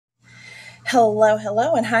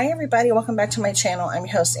Hello, and hi everybody. Welcome back to my channel. I'm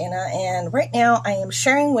your host, Anna, and right now I am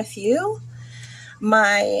sharing with you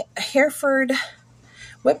my Hereford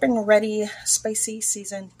Whip and Ready Spicy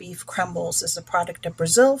Seasoned Beef Crumbles. This is a product of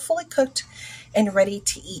Brazil, fully cooked and ready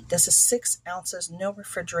to eat. This is 6 ounces, no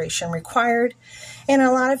refrigeration required. And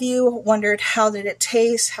a lot of you wondered, how did it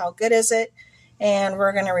taste? How good is it? And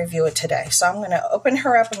we're going to review it today. So I'm going to open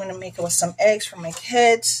her up. I'm going to make it with some eggs for my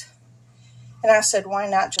kids. And I said, why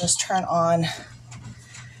not just turn on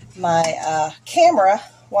my camera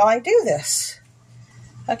while I do this?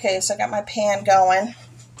 Okay, so I got my pan going.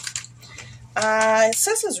 It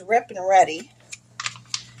says it's Rip and Ready.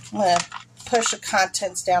 I'm going to push the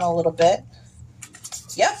contents down a little bit.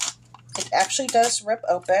 Yep, it actually does rip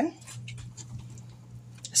open.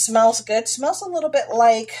 It smells good. It smells a little bit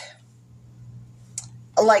like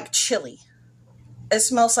chili. It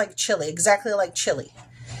smells like chili, exactly like chili.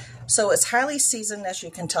 So it's highly seasoned, as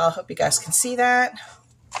you can tell. I hope you guys can see that.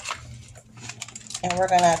 And we're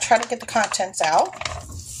going to try to get the contents out.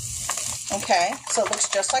 Okay, so it looks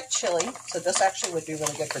just like chili. So this actually would be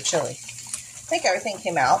really good for chili. I think everything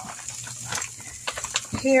came out.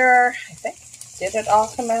 Here, I think, did it all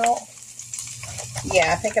come out?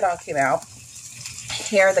 Yeah, I think it all came out.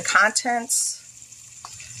 Here are the contents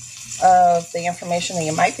of the information that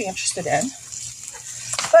you might be interested in.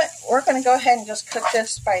 But we're going to go ahead and just cook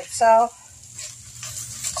this by itself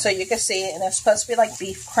so you can see. And it's supposed to be like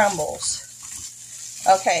beef crumbles.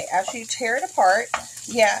 Okay, as you tear it apart,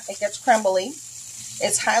 yeah, it gets crumbly.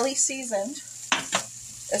 It's highly seasoned.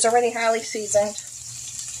 It's already highly seasoned.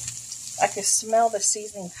 I can smell the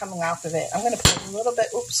seasoning coming off of it. I'm going to put a little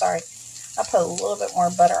bit, oops, sorry. I'll put a little bit more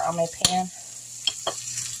butter on my pan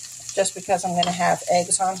just because I'm going to have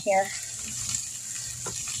eggs on here.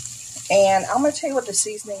 And I'm going to tell you what the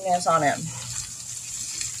seasoning is on it.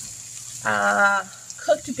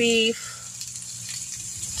 Cooked beef,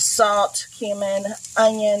 salt, cumin,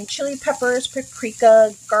 onion, chili peppers,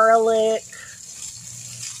 paprika, garlic,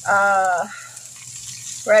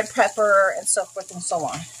 red pepper, and so forth and so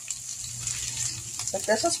on. But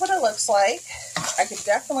this is what it looks like. I can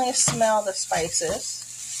definitely smell the spices.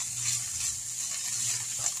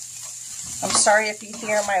 I'm sorry if you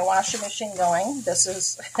hear my washing machine going. This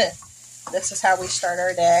is this is how we start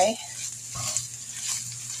our day.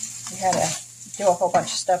 We had to do a whole bunch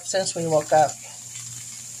of stuff since we woke up.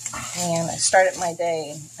 And I started my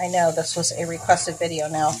day. I know this was a requested video.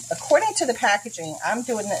 Now, according to the packaging, I'm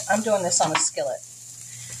doing this on a skillet,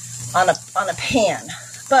 on a pan.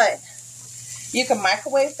 But you can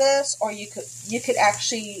microwave this, or you could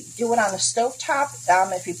actually do it on the stovetop.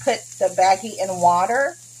 If you put the baggie in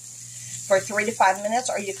water for 3 to 5 minutes,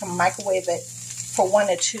 or you can microwave it for 1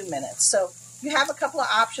 to 2 minutes. So you have a couple of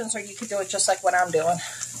options, or you could do it just like what I'm doing.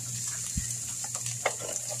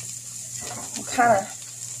 I'm kind of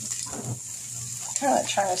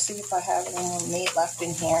trying to see if I have any more meat left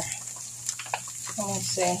in here. Let me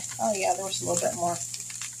see. Oh yeah, there was a little bit more.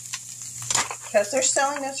 Because they're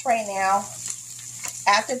selling this right now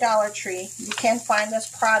at the Dollar Tree. You can find this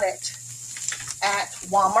product at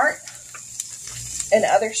Walmart and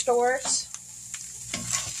other stores.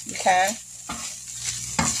 You can.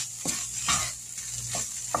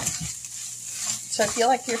 So if you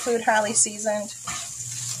like your food highly seasoned,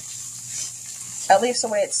 at least the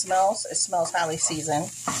way it smells highly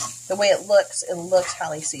seasoned. The way it looks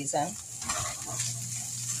highly seasoned.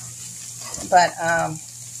 But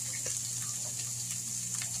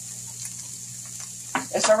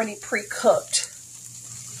it's already pre-cooked.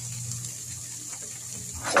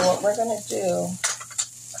 So what we're going to do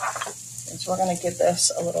is we're going to give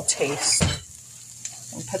this a little taste.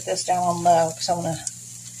 And put this down on low because I want to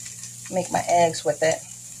make my eggs with it.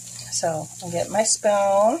 So I'll get my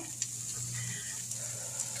spoon.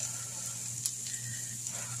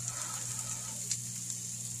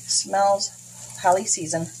 Smells highly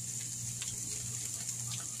seasoned.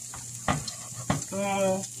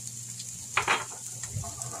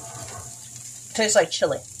 Tastes like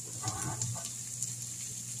chili.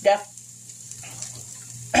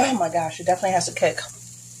 Oh my gosh, it definitely has a kick.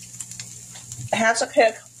 It has a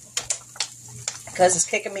kick because it's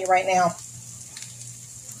kicking me right now.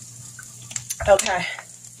 Okay.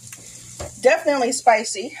 Definitely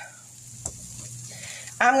spicy.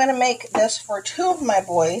 I'm going to make this for 2 of my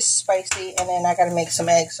boys spicy, and then I got to make some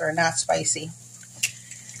eggs that are not spicy.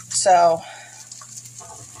 So,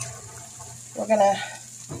 we're going to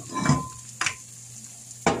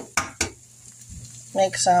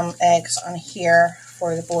make some eggs on here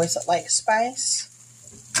for the boys that like spice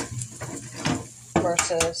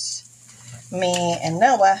versus me and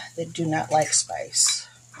Noah that do not like spice.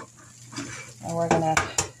 And we're going to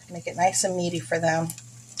Make it nice and meaty for them.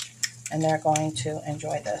 And they're going to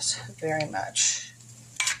enjoy this very much.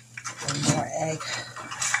 And more egg.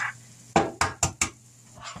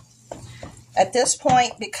 At this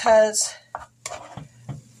point, because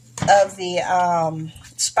of the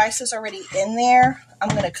spices already in there, I'm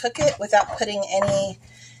going to cook it without putting any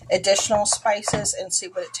additional spices and see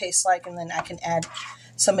what it tastes like, and then I can add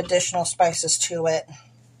some additional spices to it.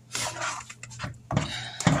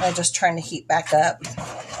 I'm just trying to heat back up.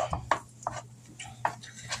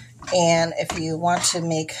 And if you want to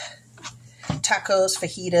make tacos,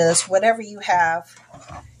 fajitas, whatever you have,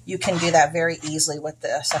 you can do that very easily with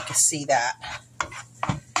this. I can see that.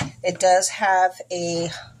 It does have a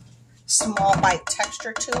small bite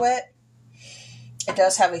texture to it. It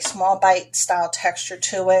does have a small bite style texture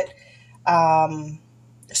to it.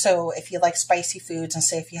 So if you like spicy foods, and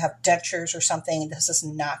say if you have dentures or something, this is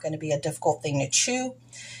not going to be a difficult thing to chew.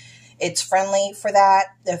 It's friendly for that,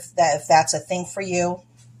 if that's a thing for you.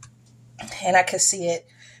 And I could see it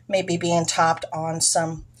maybe being topped on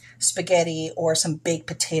some spaghetti or some baked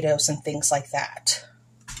potatoes and things like that.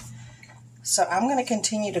 So I'm going to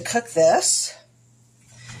continue to cook this.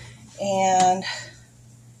 And,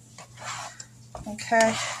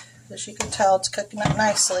 okay, as you can tell, it's cooking up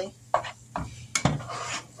nicely.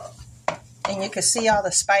 And you can see all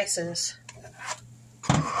the spices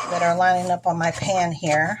that are lining up on my pan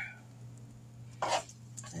here.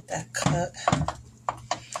 Let that cook.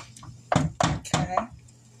 Okay.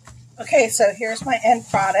 Okay, so here's my end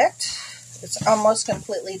product. It's almost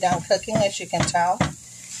completely done cooking, as you can tell.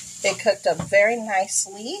 It cooked up very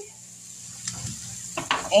nicely.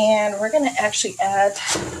 And we're going to actually add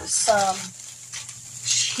some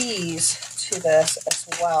cheese to this as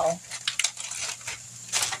well.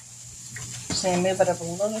 So you move it up a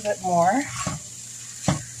little bit more.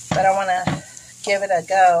 But I want to give it a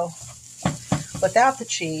go without the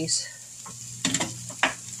cheese.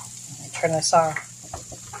 Let me turn this off.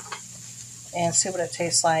 And see what it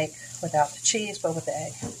tastes like without the cheese, but with the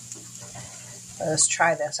egg. Let's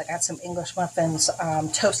try this. I got some English muffins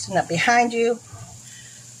toasting up behind you.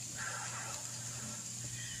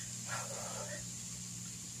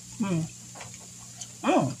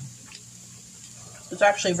 It's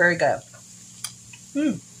actually very good.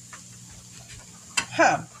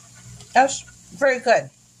 That's very good.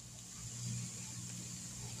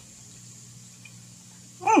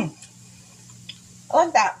 I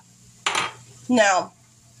like that. Now,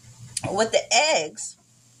 with the eggs,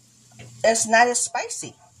 it's not as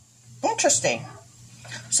spicy. Interesting.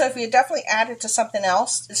 So if you definitely add it to something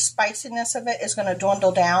else, the spiciness of it is going to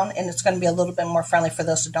dwindle down, and it's going to be a little bit more friendly for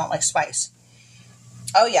those who don't like spice.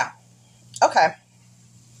 Oh, yeah. Okay.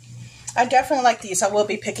 I definitely like these. I will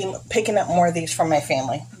be picking up more of these for my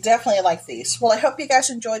family. Definitely like these. Well, I hope you guys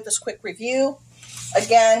enjoyed this quick review.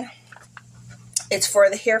 Again, it's for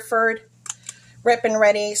the Hereford Rip and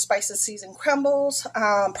Ready Spices Seasoned Crumbles,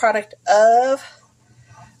 product of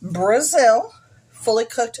Brazil, fully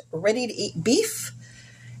cooked, ready to eat beef.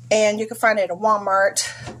 And you can find it at Walmart,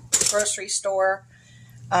 the grocery store.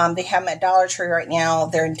 They have them at Dollar Tree right now.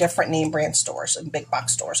 They're in different name brand stores and big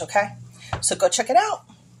box stores, okay? So go check it out.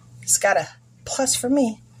 It's got a plus for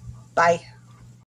me. Bye.